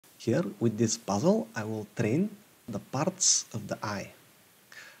Here, with this puzzle, I will train the parts of the eye.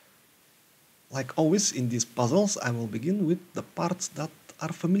 Like always in these puzzles, I will begin with the parts that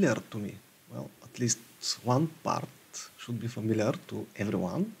are familiar to me. Well, at least one part should be familiar to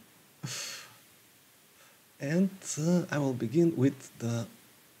everyone. And I will begin with the,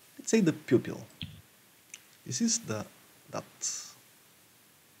 let's say, the pupil. This is that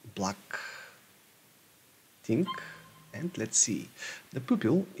black thing. And let's see, the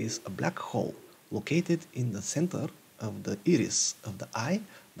pupil is a black hole located in the center of the iris of the eye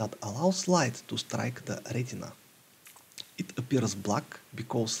that allows light to strike the retina. It appears black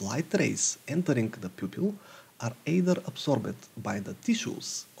because light rays entering the pupil are either absorbed by the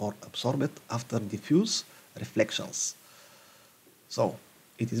tissues or absorbed after diffuse reflections. So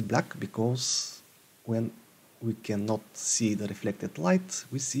it is black because when we cannot see the reflected light,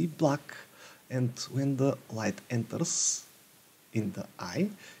 we see black, and when the light enters in the eye,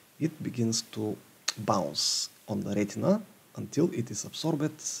 it begins to bounce on the retina until it is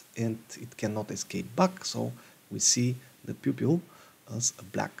absorbed and it cannot escape back, so we see the pupil as a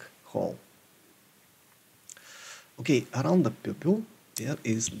black hole. Okay, around the pupil there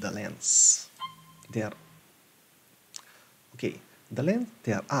is the lens. The lens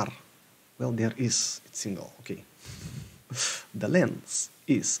there is, it's single, okay. The lens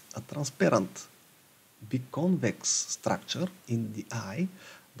is a transparent biconvex structure in the eye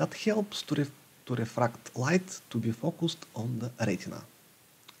that helps to refract light to be focused on the retina.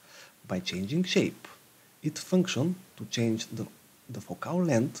 By changing shape, it functions to change the focal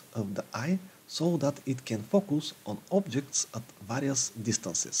length of the eye so that it can focus on objects at various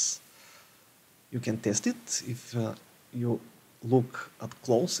distances. You can test it if you look at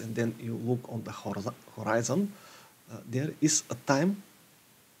close and then you look on the horizon. There is a time,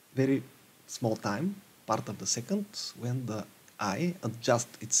 very small time, part of the second, when the eye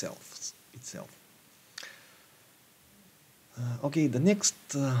adjusts itself. Okay, the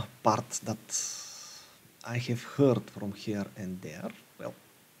next part that I have heard from here and there, well,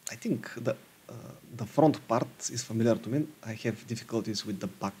 I think the front part is familiar to me. I have difficulties with the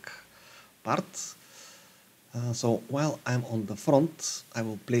back part. So while I'm on the front, I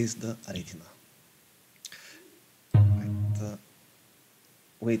will place the retina. Right,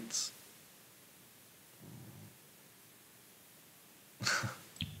 wait.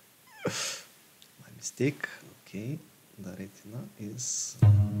 My mistake. Okay, the retina is...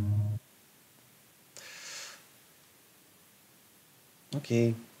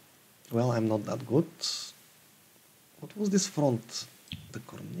 Okay, well, I'm not that good. What was this front? The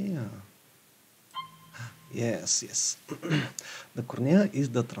cornea. Yes. The cornea is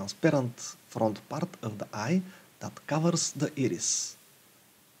the transparent front part of the eye that covers the iris,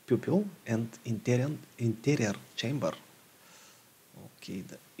 pupil, and interior chamber. Okay,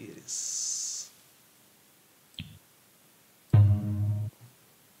 the iris.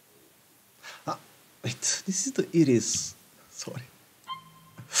 Wait, this is the iris. Sorry.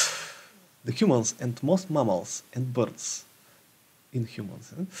 The humans and most mammals and birds in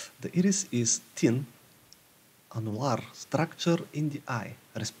humans, the iris is thin, annular structure in the eye,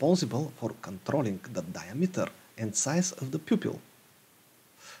 responsible for controlling the diameter and size of the pupil,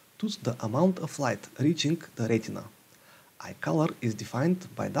 thus the amount of light reaching the retina. Eye color is defined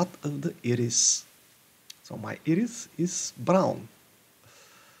by that of the iris. So my iris is brown.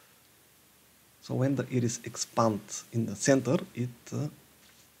 So when the iris expands in the center, it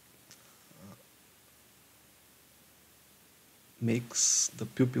makes the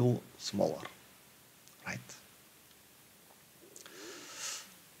pupil smaller, right?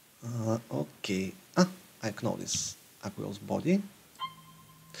 Okay, I know this. Aqueous body.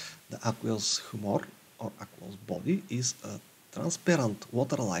 The aqueous humor or aqueous body is a transparent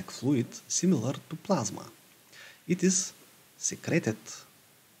water-like fluid similar to plasma. It is secreted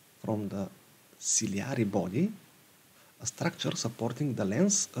from the ciliary body, a structure supporting the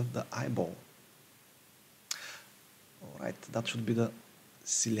lens of the eyeball. Alright, that should be the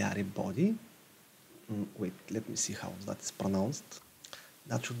ciliary body. Wait, let me see how that is pronounced.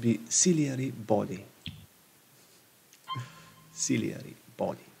 That should be ciliary body. Ciliary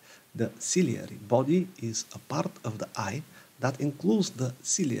body. The ciliary body is a part of the eye that includes the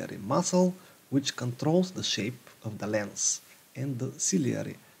ciliary muscle, which controls the shape of the lens, and the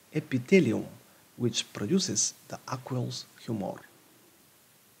ciliary epithelium, which produces the aqueous humor.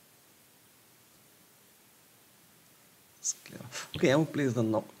 Okay, I will place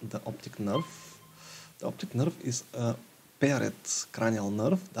the optic nerve. The optic nerve is a paired cranial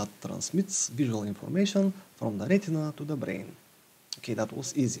nerve that transmits visual information from the retina to the brain. Okay, that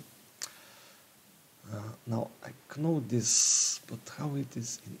was easy. Now I know this, but how it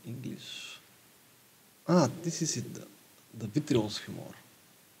is in English? This is it, the vitreous humor.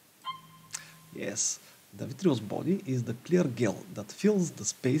 Yes, the vitreous body is the clear gel that fills the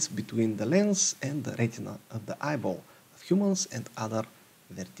space between the lens and the retina of the eyeball of humans and other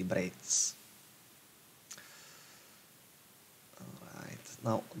vertebrates. Alright,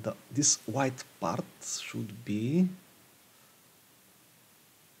 now this white part should be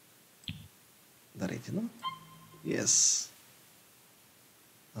the retina. Yes.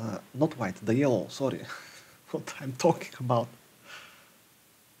 Not white, the yellow, sorry. What I'm talking about.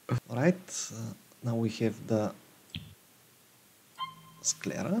 Alright, now we have the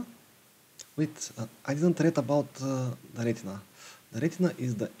sclera. Wait, I didn't read about the retina. The retina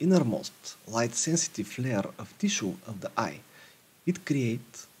is the innermost light-sensitive layer of tissue of the eye. It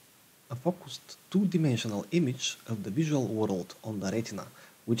creates a focused two-dimensional image of the visual world on the retina,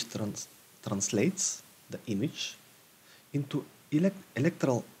 which translates the image into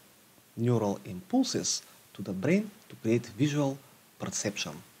electrical neural impulses to the brain to create visual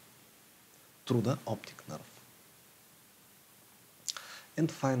perception through the optic nerve.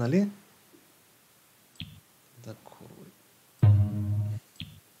 And finally, the choroid.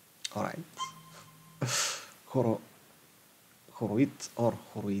 Alright. Choroid or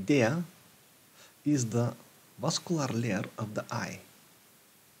choroidea is the vascular layer of the eye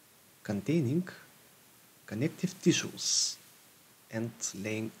containing connective tissues and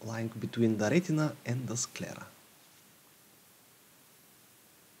lying between the retina and the sclera.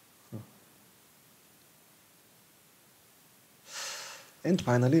 And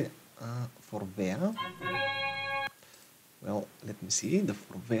finally, fovea. Well, let me see. The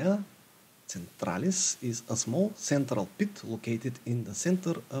fovea centralis is a small central pit located in the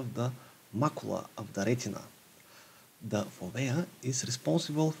center of the macula of the retina. The fovea is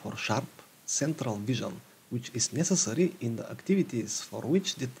responsible for sharp central vision, which is necessary in the activities for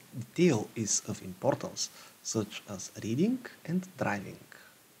which the detail is of importance, such as reading and driving.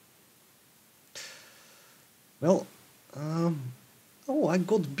 Well, oh, I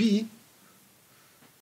got B.